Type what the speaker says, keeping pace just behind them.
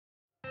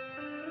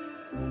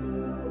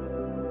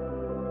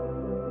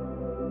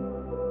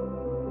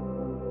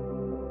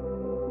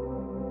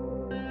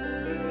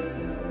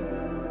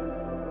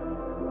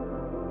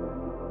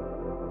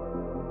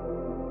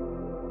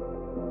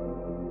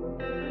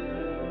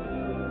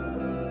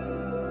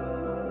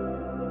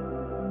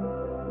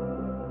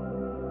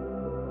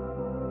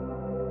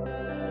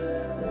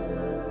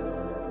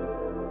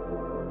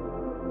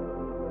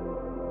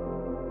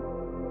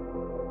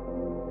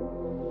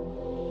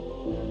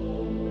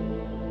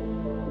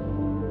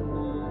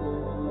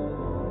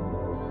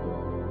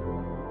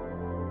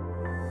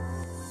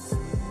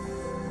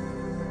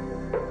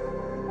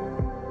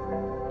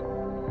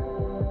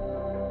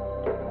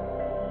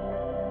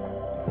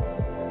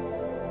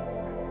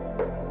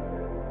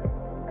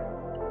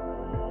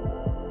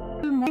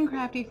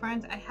Crafty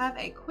friends, I have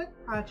a quick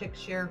project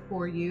share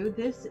for you.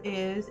 This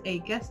is a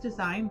guest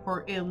design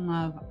for In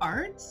Love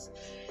Arts,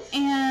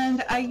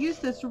 and I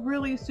used this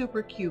really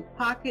super cute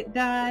pocket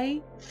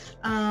die,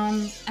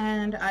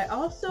 and I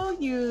also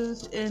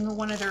used in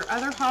one of their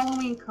other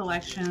Halloween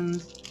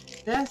collections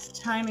this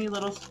tiny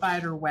little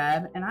spider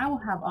web, and I will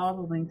have all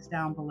the links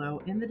down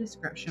below in the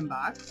description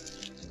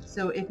box.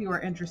 So if you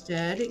are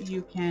interested,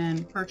 you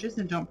can purchase,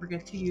 and don't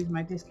forget to use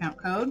my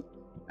discount code,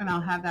 and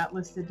I'll have that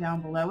listed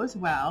down below as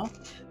well.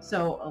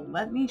 So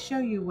let me show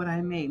you what I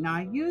made. Now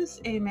I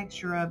used a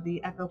mixture of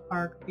the Echo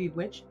Park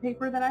Bewitched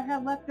paper that I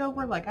had left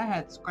over, like I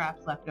had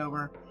scraps left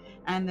over,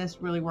 and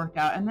this really worked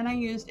out. And then I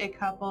used a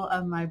couple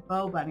of my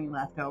Bow Bunny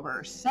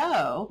leftovers.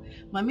 So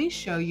let me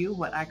show you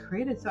what I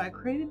created. So I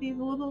created these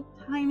little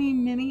tiny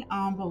mini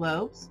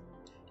envelopes,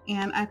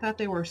 and I thought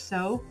they were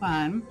so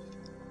fun.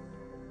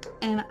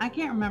 And I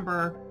can't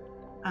remember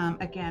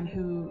again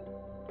who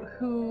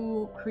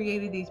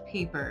created these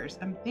papers.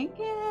 I'm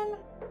thinking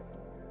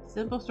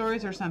Simple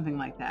Stories or something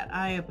like that.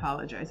 I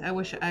apologize. I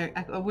wish I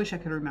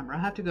could remember. I'll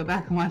have to go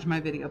back and watch my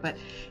video. But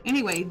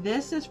anyway,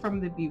 this is from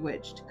the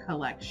Bewitched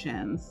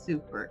collection.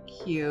 Super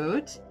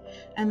cute.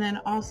 And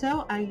then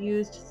also I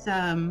used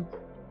some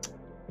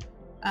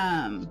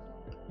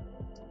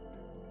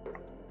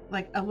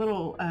like a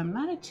little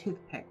not a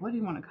toothpick, what do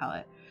you want to call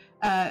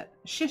it,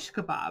 shish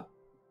kebab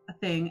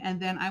thing, and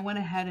then I went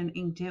ahead and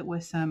inked it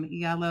with some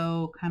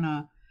yellow, kind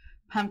of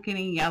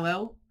pumpkin-y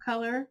yellow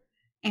color.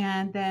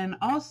 And then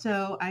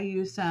also I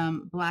used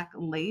some black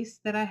lace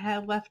that I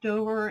had left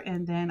over,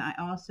 and then I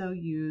also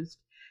used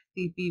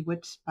the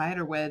Bewitched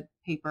spiderweb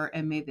paper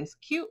and made this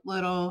cute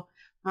little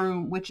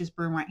broom, witch's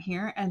broom right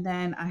here. And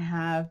then I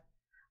have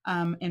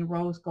in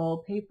rose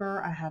gold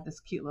paper, I have this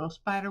cute little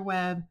spider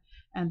web,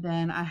 and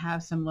then I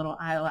have some little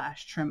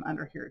eyelash trim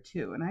under here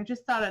too. And I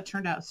just thought it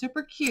turned out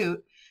super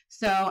cute.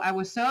 So I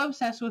was so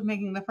obsessed with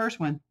making the first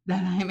one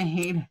that I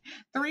made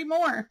 3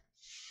 more.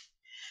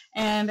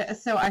 And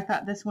so I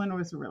thought this one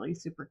was really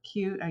super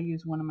cute. I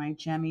used one of my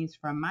jemmies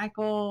from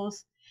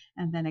Michael's.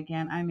 And then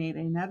again, I made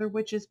another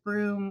witch's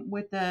broom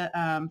with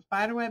the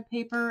spiderweb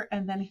paper.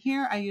 And then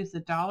here I used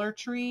the Dollar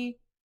Tree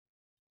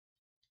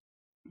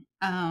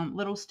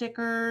little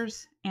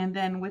stickers. And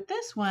then with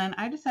this one,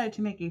 I decided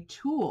to make a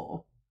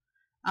tulle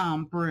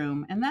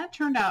broom, and that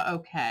turned out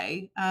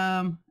okay.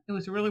 It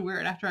was really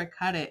weird after I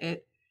cut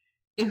it.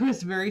 It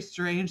was very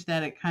strange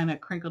that it kind of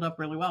crinkled up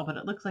really well, but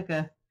it looks like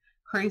a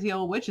crazy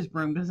old witch's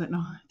broom, does it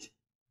not?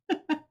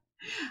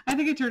 I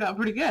think it turned out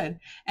pretty good.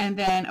 And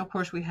then of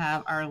course we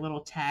have our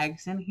little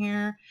tags in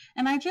here,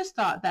 and I just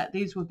thought that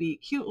these would be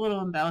cute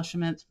little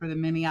embellishments for the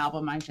mini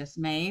album I just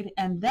made.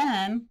 And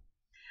then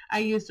I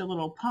used a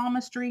little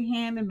palmistry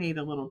hand and made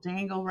a little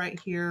dangle right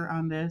here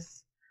on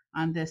this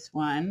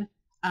one.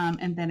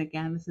 And then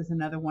again, this is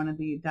another one of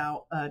the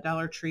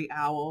Dollar Tree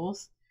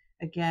owls.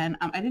 Again,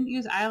 I didn't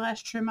use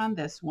eyelash trim on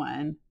this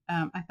one.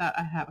 I thought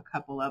I'd have a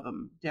couple of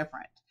them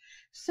different.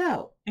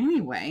 So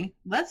anyway,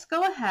 let's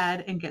go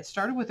ahead and get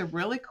started with a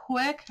really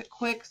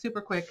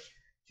super quick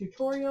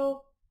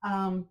tutorial.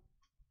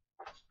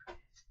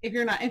 If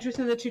you're not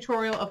interested in the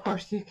tutorial, of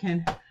course you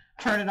can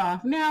turn it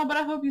off now, but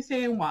I hope you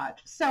stay and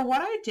watch. So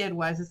what I did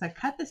was I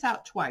cut this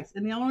out twice,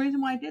 and the only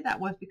reason why I did that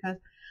was because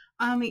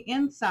on the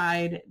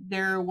inside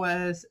there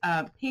was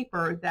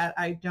paper that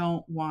I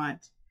don't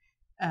want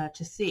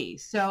to see.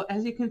 So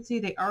as you can see,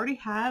 they already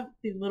have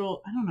the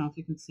little, I don't know if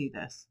you can see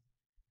this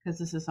because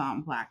this is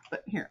on black,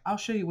 but here, I'll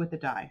show you with the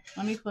die.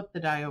 Let me flip the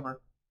die over.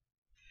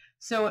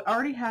 So it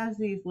already has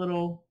these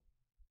little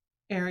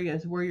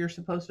areas where you're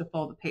supposed to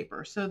fold the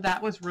paper. So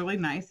that was really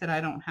nice that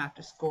I don't have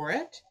to score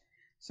it.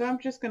 So I'm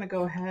just going to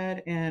go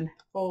ahead and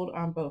fold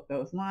on both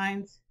those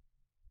lines.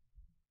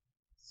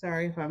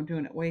 Sorry if I'm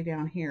doing it way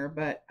down here,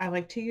 but I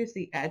like to use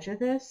the edge of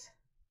this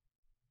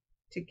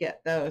to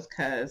get those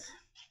because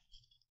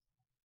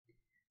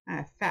I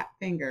have fat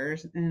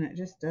fingers and it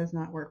just does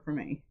not work for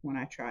me when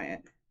I try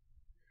it.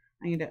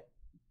 I end up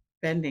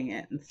bending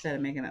it instead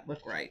of making it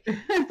look right.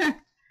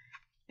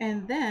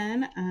 And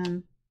then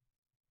I'm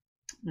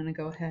going to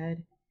go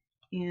ahead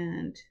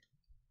and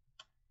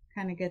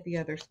kind of get the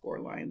other score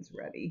lines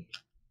ready.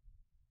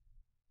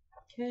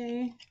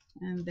 Okay,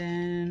 and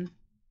then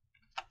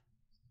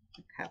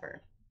the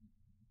cover.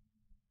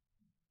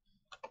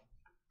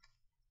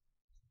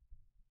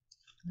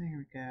 There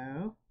we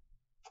go.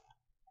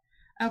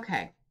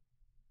 Okay.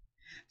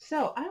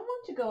 So I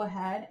want to go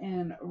ahead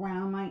and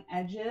round my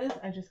edges.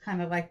 I just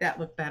kind of like that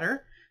look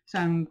better. So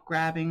I'm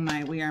grabbing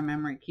my We Are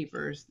Memory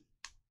Keepers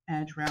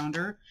edge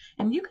rounder.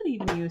 And you could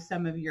even use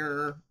some of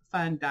your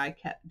fun die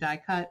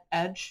cut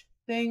edge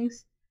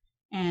things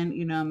and,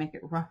 you know, make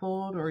it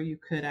ruffled, or you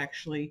could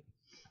actually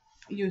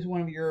use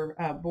one of your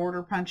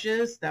border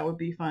punches. That would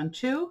be fun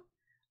too.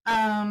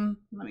 Let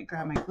me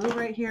grab my glue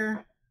right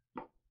here.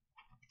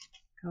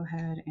 Go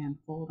ahead and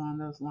fold on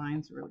those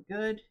lines really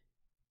good.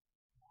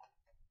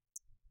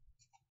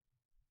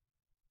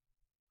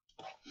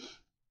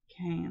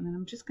 Okay, and then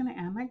I'm just going to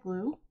add my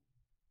glue.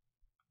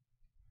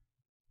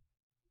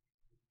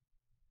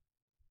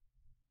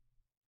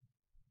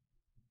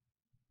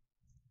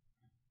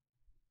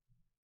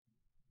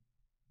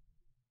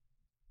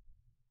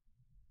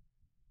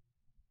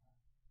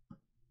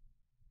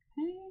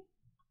 Okay.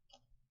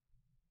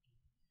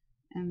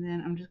 And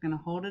then I'm just going to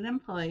hold it in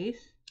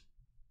place.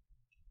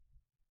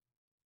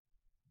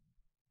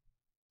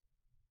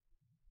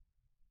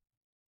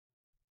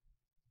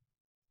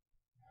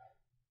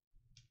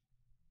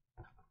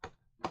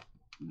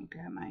 Let me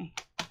grab my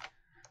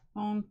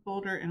foam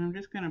folder and I'm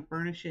just going to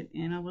burnish it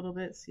in a little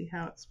bit. See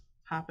how it's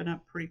popping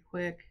up pretty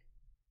quick.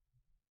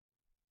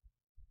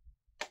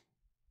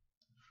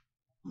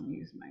 I'll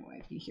use my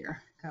wifey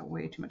here. Got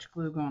way too much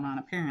glue going on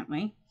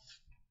apparently.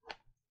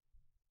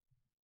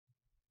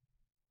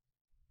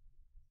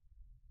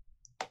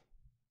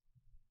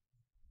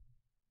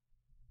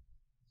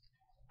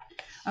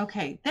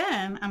 Okay,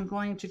 then I'm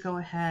going to go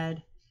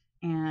ahead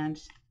and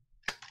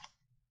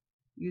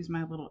use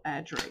my little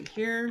edge right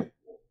here.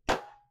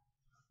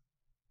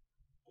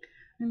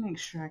 Let me make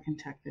sure I can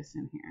tuck this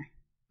in here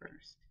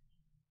first.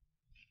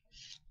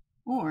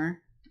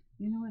 Or,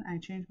 you know what, I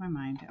changed my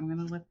mind. I'm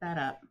going to lift that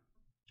up.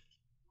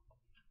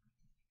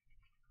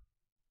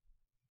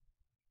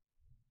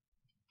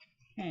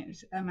 Okay,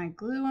 just add my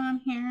glue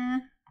on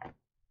here.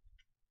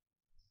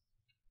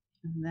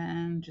 And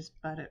then just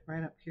butt it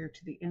right up here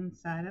to the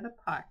inside of the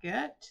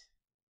pocket.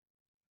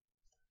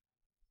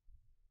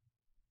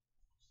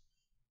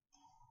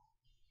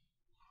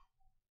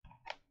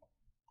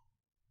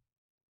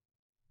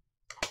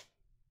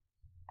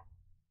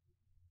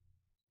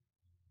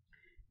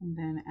 And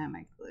then add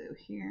my glue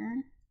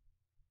here.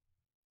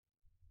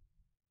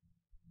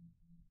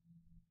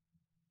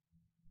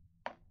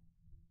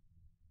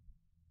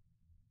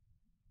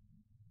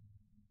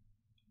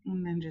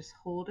 And then just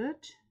hold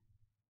it.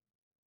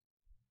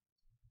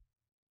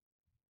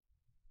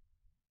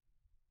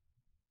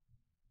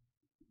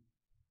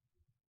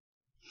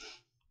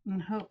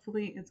 And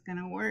hopefully it's going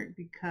to work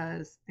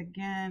because,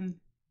 again,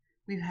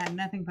 we've had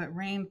nothing but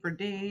rain for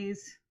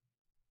days.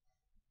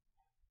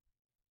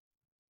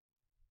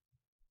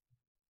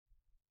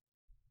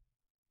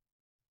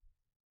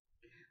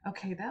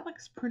 Okay, that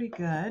looks pretty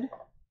good.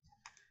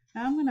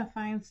 Now I'm going to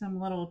find some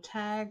little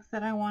tags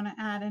that I want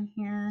to add in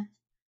here.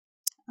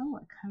 Oh,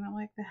 I kind of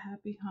like the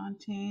happy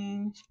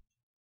haunting,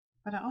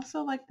 but I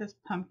also like this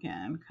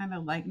pumpkin. Kind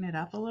of lighten it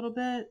up a little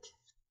bit.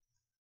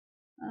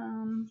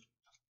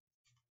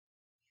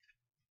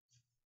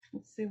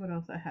 Let's see what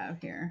else I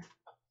have here.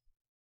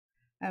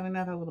 I have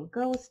another little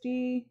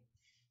ghosty.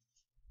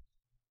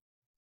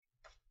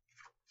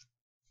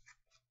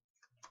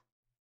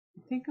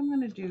 I think I'm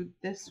going to do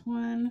this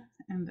one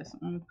and this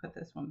one. Put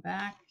this one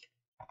back.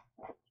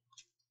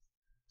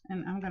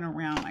 And I'm going to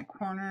round my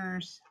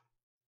corners.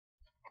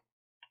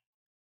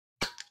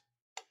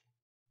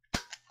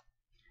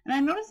 And I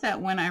noticed that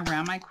when I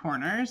round my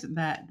corners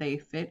that they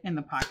fit in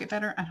the pocket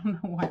better. I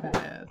don't know why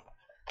that is,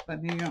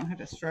 but maybe you don't have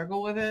to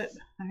struggle with it,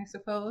 I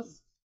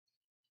suppose.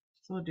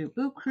 So we'll do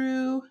Boo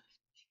Crew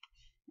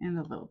and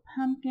the little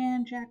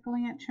pumpkin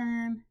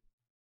jack-o'-lantern.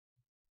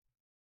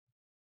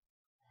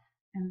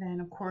 And then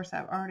of course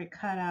I've already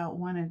cut out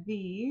one of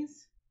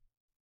these.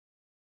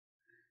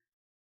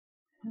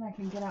 And I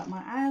can get out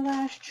my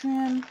eyelash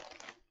trim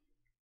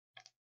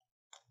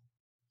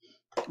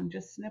and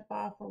just snip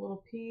off a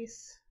little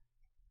piece.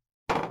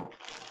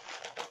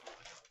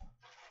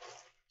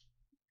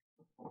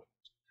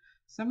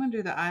 So I'm going to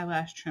do the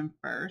eyelash trim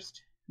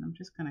first. And I'm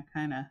just going to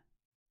kind of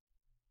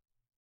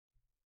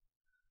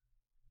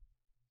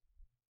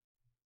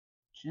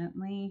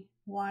gently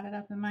wad it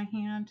up in my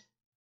hand.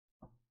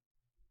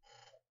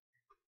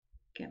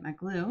 Get my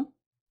glue.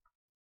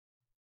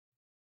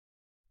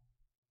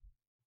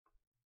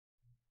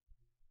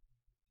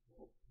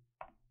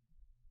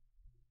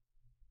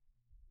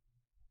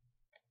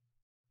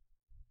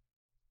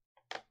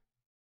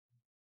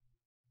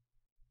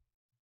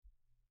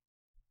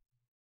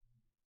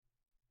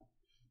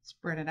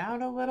 Spread it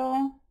out a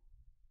little.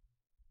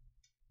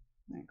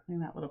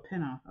 Clean that little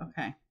pin off.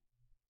 Okay.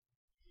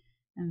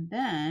 And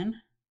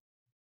then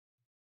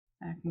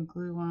I can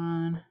glue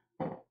on.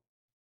 Let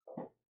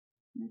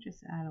me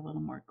just add a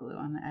little more glue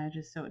on the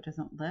edges so it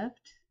doesn't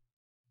lift.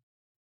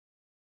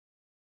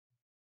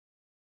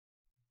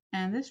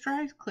 And this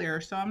dries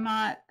clear, so I'm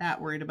not that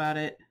worried about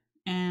it.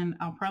 And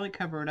I'll probably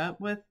cover it up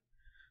with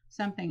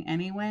something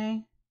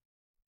anyway.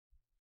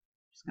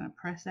 Just going to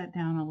press that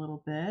down a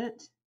little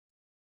bit.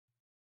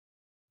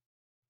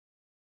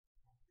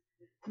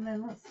 And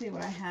then let's see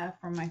what I have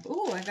for my,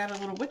 oh, I got a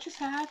little witch's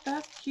hat.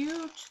 That's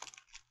cute.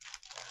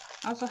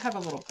 I also have a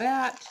little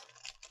bat.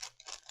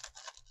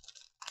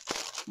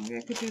 Maybe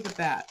I could do the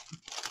bat.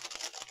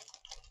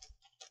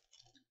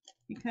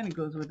 He kind of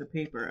goes with the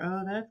paper.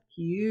 Oh, that's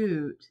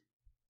cute.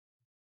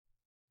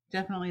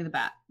 Definitely the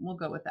bat. We'll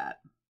go with that.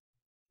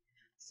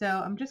 So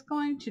I'm just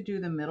going to do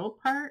the middle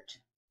part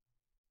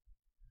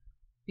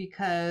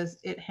because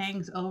it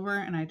hangs over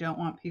and I don't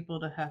want people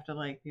to have to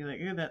like be like,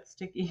 oh, that's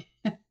sticky.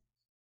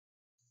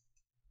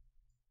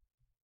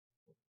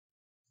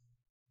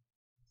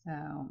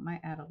 So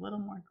might add a little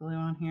more glue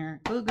on here.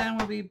 Glue gun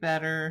would be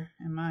better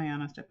in my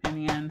honest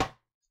opinion.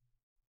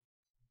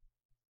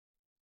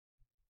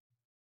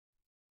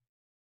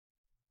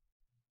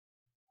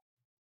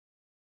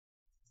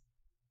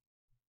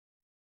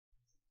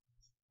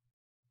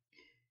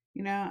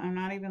 You know, I'm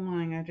not even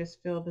lying. I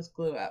just filled this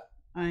glue up.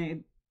 I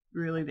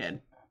really did.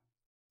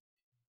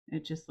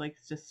 It just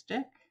likes to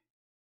stick.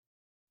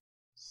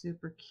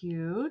 Super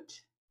cute.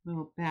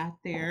 Little bat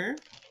there.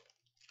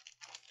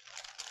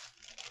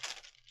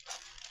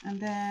 And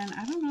then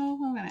I don't know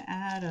if I'm going to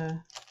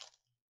add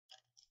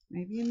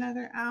maybe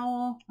another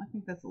owl. I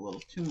think that's a little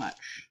too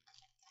much.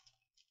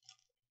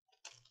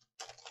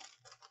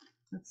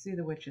 Let's see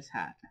the witch's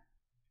hat.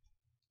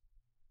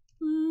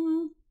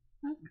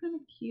 That's kind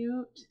of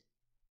cute.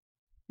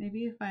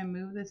 Maybe if I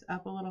move this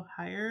up a little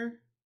higher.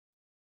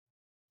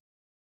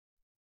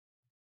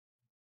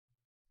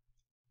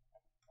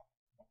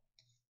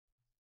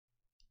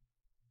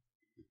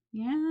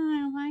 Yeah,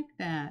 I like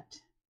that.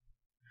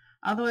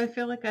 Although I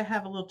feel like I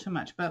have a little too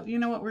much, but you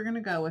know what? We're going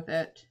to go with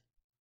it.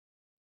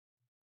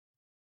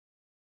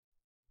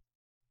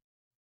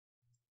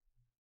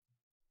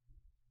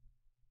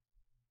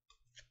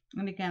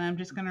 And again, I'm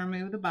just going to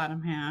remove the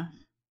bottom half.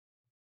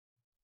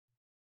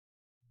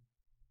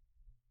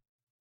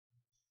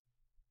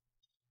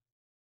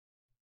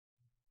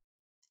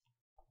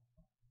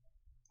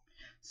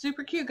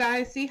 Super cute,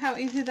 guys. See how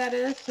easy that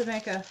is to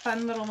make a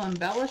fun little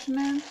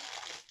embellishment.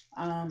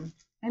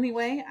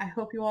 Anyway, I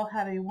hope you all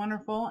have a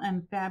wonderful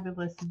and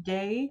fabulous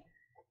day,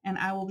 and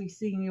I will be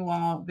seeing you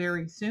all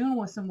very soon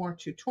with some more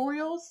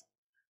tutorials.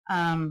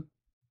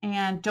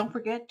 And don't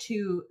forget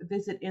to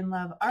visit In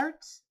Love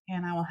Arts,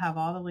 and I will have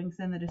all the links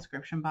in the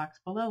description box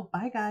below.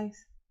 Bye,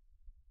 guys.